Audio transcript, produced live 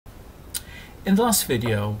In the last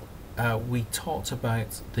video, we talked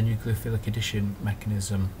about the nucleophilic addition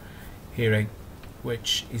mechanism here,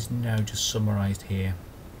 which is now just summarised here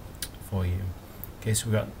for you. Okay, so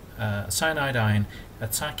we've got a cyanide ion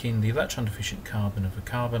attacking the electron deficient carbon of a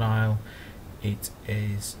carbonyl. It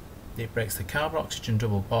breaks the carbon-oxygen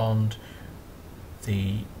double bond.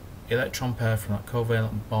 The electron pair from that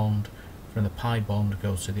covalent bond from the pi bond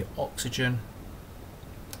goes to the oxygen.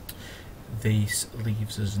 This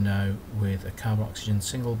leaves us now with a carbon-oxygen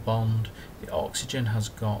single bond. The oxygen has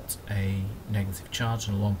got a negative charge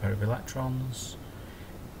and a lone pair of electrons,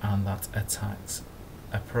 and that attacks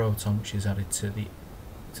a proton which is added to the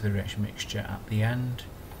reaction mixture at the end.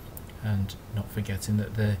 And not forgetting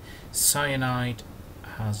that the cyanide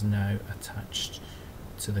has now attached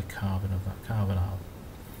to the carbon of that carbonyl.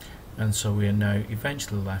 And so we are now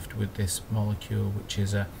eventually left with this molecule, which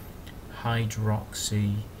is a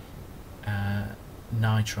hydroxy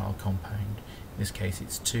nitrile compound. In this case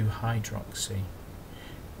it's 2-hydroxy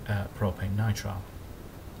propane nitrile.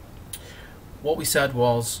 What we said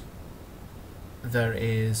was there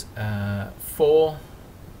is 4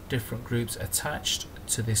 different groups attached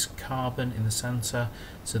to this carbon in the center,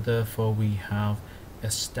 so therefore we have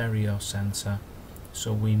a stereo center.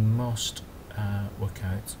 So we must work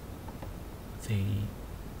out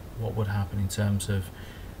what would happen in terms of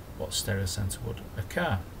what stereo center would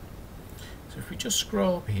occur. So if we just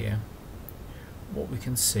scroll up here, what we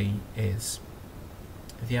can see is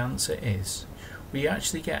the answer is we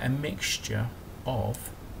actually get a mixture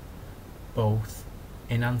of both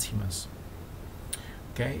enantiomers.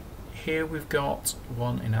 Okay, here we've got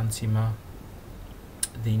one enantiomer,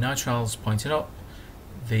 the nitrile's pointing up,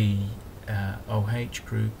 the OH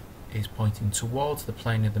group is pointing towards the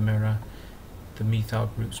plane of the mirror, the methyl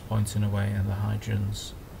group's pointing away, and the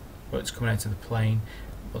hydrogens, well, it's coming out of the plane,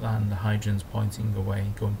 but then the hydrogen's pointing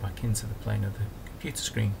away, going back into the plane of the computer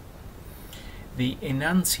screen. The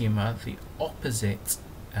enantiomer, the opposite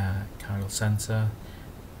chiral center,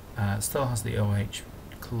 still has the OH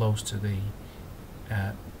close to the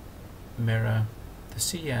mirror, the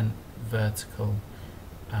CN vertical,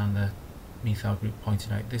 and the methyl group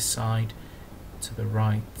pointing out this side to the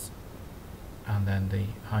right, and then the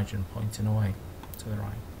hydrogen pointing away to the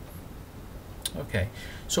right. Okay,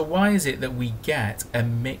 so why is it that we get a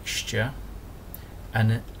mixture and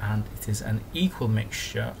it is an equal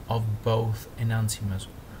mixture of both enantiomers?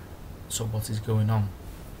 So what is going on?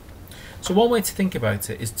 So one way to think about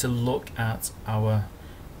it is to look at our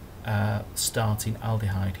starting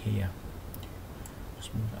aldehyde here.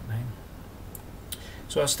 Just move that name.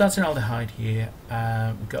 So our starting aldehyde here,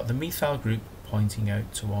 we've got the methyl group pointing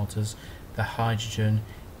out towards us, the hydrogen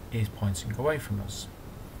is pointing away from us.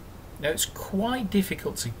 Now it's quite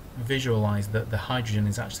difficult to visualize that the hydrogen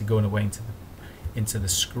is actually going away into the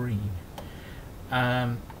screen.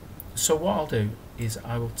 So what I'll do is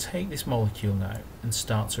I will take this molecule now and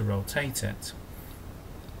start to rotate it.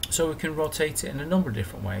 So we can rotate it in a number of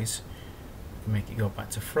different ways. We can make it go back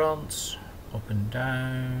to front, up and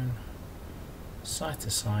down, side to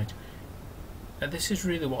side. And this is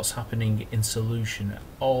really what's happening in solution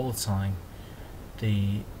all the time.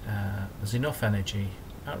 There's enough energy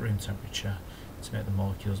at room temperature to make the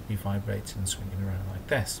molecules be vibrating and swinging around like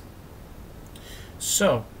this.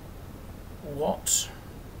 So what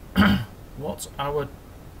we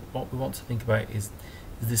want to think about is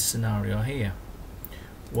this scenario here,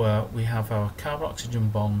 where we have our carbon-oxygen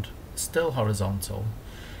bond still horizontal.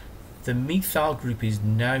 The methyl group is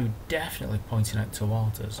now definitely pointing out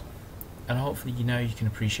towards us, and hopefully you can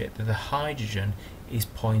appreciate that the hydrogen is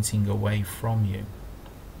pointing away from you.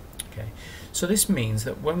 Okay, so this means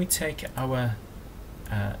that when we take our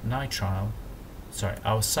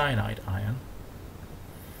our cyanide ion,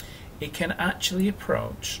 it can actually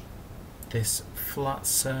approach this flat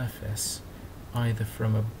surface either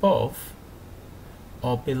from above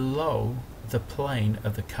or below the plane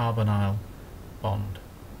of the carbonyl bond,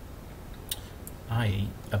 i.e.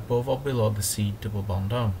 above or below the C double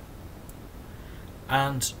bond O.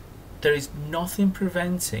 And there is nothing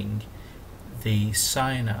preventing the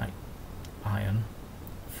cyanide ion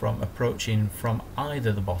from approaching from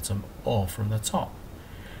either the bottom or from the top.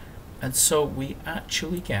 And so we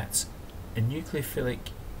actually get a nucleophilic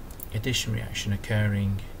addition reaction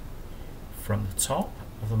occurring from the top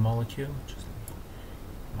of the molecule, just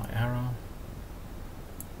my arrow,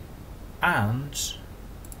 and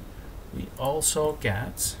we also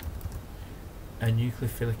get a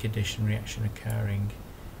nucleophilic addition reaction occurring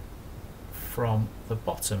from the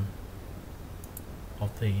bottom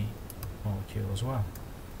of the molecule as well.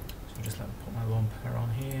 So just let me put my lone pair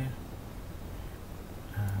on here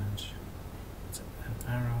and an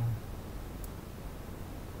arrow,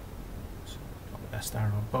 pressed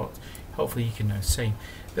arrow, but hopefully you can now see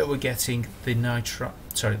that we're getting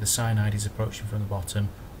the cyanide is approaching from the bottom,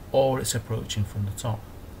 or it's approaching from the top.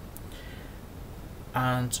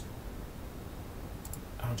 And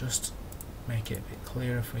I'll just make it a bit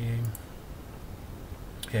clearer for you.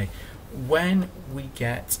 Okay, when we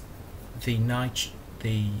get the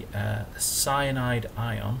cyanide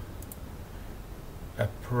ion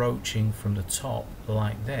approaching from the top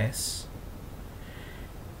like this,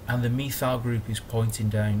 and the methyl group is pointing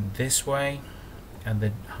down this way, and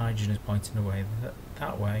the hydrogen is pointing away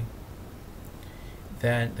that way,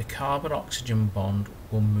 then the carbon-oxygen bond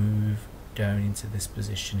will move down into this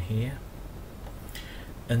position here,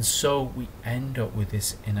 and so we end up with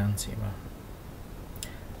this enantiomer.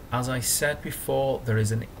 As I said before, there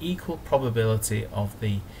is an equal probability of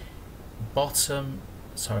the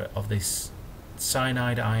this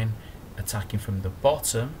cyanide ion attacking from the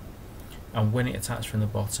bottom, and when it attacks from the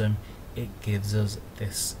bottom, it gives us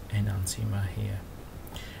this enantiomer here.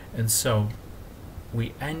 And so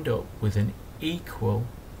we end up with an equal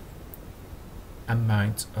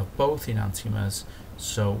amount of both enantiomers,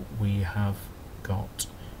 so we have got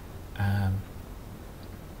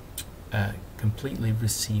a completely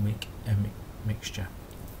racemic mixture.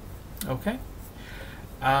 Okay,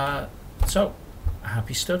 so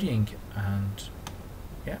happy studying, and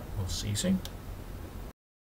yeah, we'll see you soon.